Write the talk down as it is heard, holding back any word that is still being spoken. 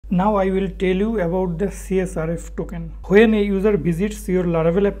Now I will tell you about the CSRF token. When a user visits your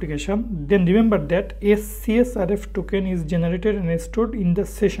Laravel application, then remember that a CSRF token is generated and stored in the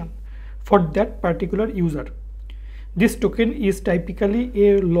session for that particular user. This token is typically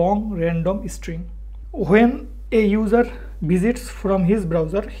a long random string. When a user visits from his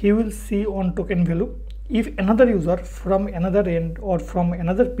browser, he will see on token value. If another user from another end or from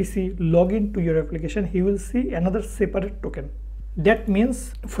another PC log into your application, he will see another separate token. That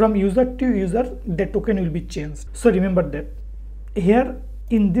means from user to user the token will be changed. So remember that. Here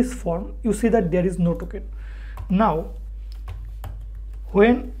in this form you see that there is no token. Now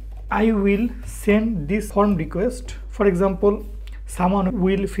when I will send this form request, for example someone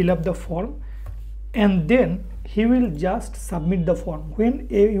will fill up the form and then he will just submit the form. When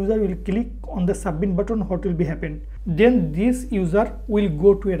a user will click on the submit button, what will be happen? Then this user will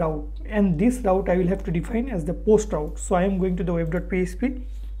go to a route, and this route I will have to define as the post route. So I am going to the web.php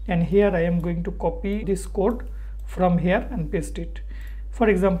and here I am going to copy this code from here and paste it. For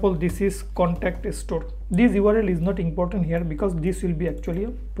example, this is contact store. This URL is not important here because this will be actually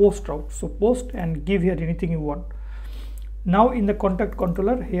a post route. So post and give here anything you want. Now in the contact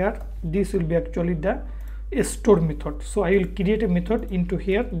controller here, this will be actually the store method. So I will create a method into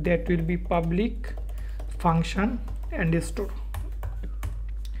here that will be public function and store.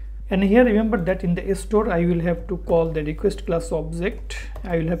 And here remember that in the store I will have to call the request class object.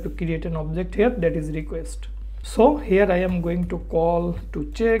 I will have to create an object here that is request. So here I am going to call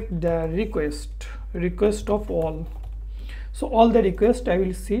to check the request of all. So all the request I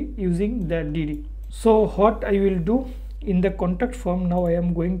will see using the DD. So what I will do in the contact form, now I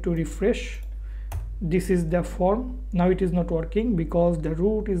am going to refresh. This is the form. Now it is not working because the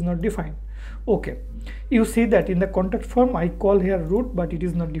root is not defined. Okay, you see that in the contact form I call here root, but it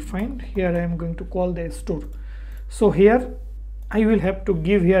is not defined. Here I am going to call the store. So here I will have to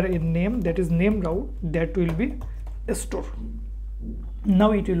give here a name, that is name route, that will be a store.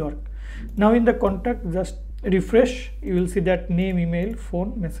 Now it will work. Now in the contact, just refresh, you will see that name, email,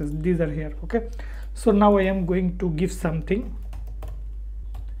 phone, message, these are here. Okay, so now I am going to give something.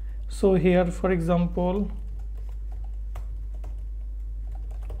 So here for example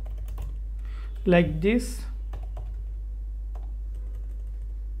like this,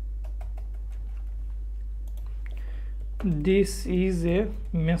 this is a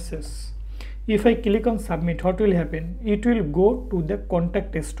message. If I click on submit, what will happen? It will go to the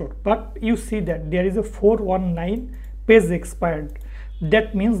contact store, but you see that there is a 419 page expired.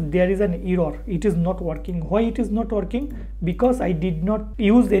 That means there is an error. It is not working. Why it is not working? Because I did not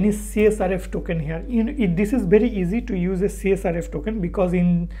use any CSRF token here. This is very easy to use a CSRF token because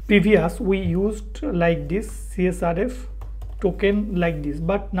in previous we used like this CSRF token like this,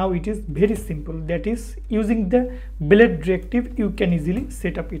 but now it is very simple. That is using the blade directive you can easily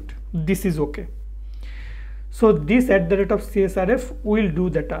set up it. This is okay. So this @ CSRF will do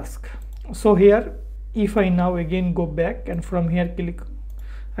the task. So here if I now again go back and from here click,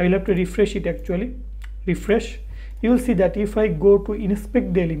 I will have to refresh it actually. Refresh, you will see that if I go to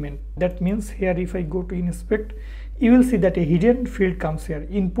inspect the element, that means here if I go to inspect, you will see that a hidden field comes here.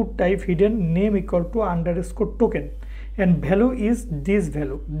 Input type hidden, name equal to _ token, and value is this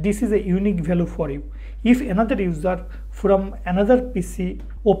value. This is a unique value for you. If another user from another PC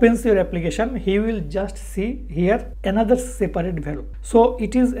opens your application, he will just see here another separate value. So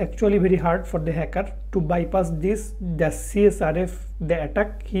it is actually very hard for the hacker to bypass this, the CSRF, the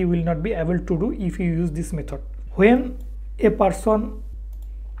attack he will not be able to do if you use this method. When a person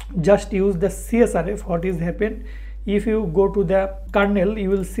just use the CSRF, what is happened? If you go to the kernel, you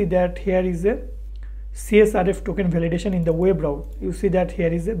will see that here is a CSRF token validation in the web route. You see that here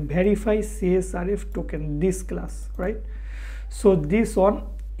is a verify CSRF token, this class, right? So this one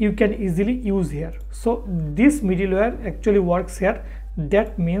you can easily use here. So this middleware actually works here.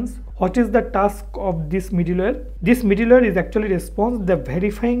 That means what is the task of this middleware? This middleware is actually responsible the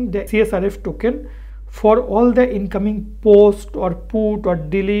verifying the CSRF token for all the incoming post or put or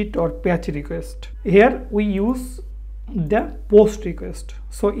delete or patch request. Here we use the post request.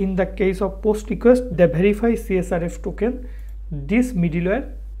 So in the case of post request, the verify CSRF token, this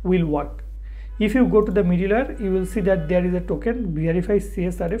middleware will work. If you go to the middleware, you will see that there is a token verify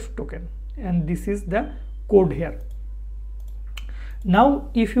CSRF token, and this is the code here. Now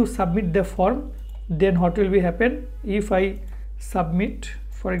if you submit the form, then what will be happen? If I submit,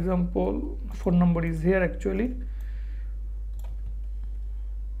 for example, phone number is here actually,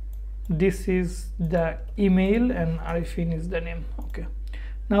 this is the email and Arifin is the name. Okay,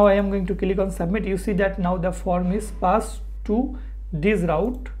 now I am going to click on submit. You see that now the form is passed to this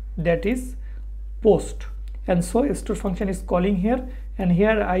route, that is post, and so store function is calling here and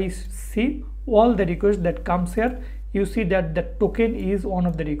here I see all the requests that comes here. You see that the token is one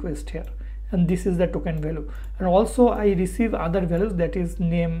of the requests here, and this is the token value. And also I receive other values, that is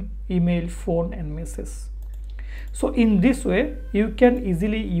name, email, phone and message. So in this way you can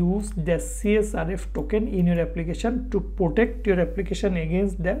easily use the CSRF token in your application to protect your application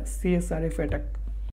against the CSRF attack.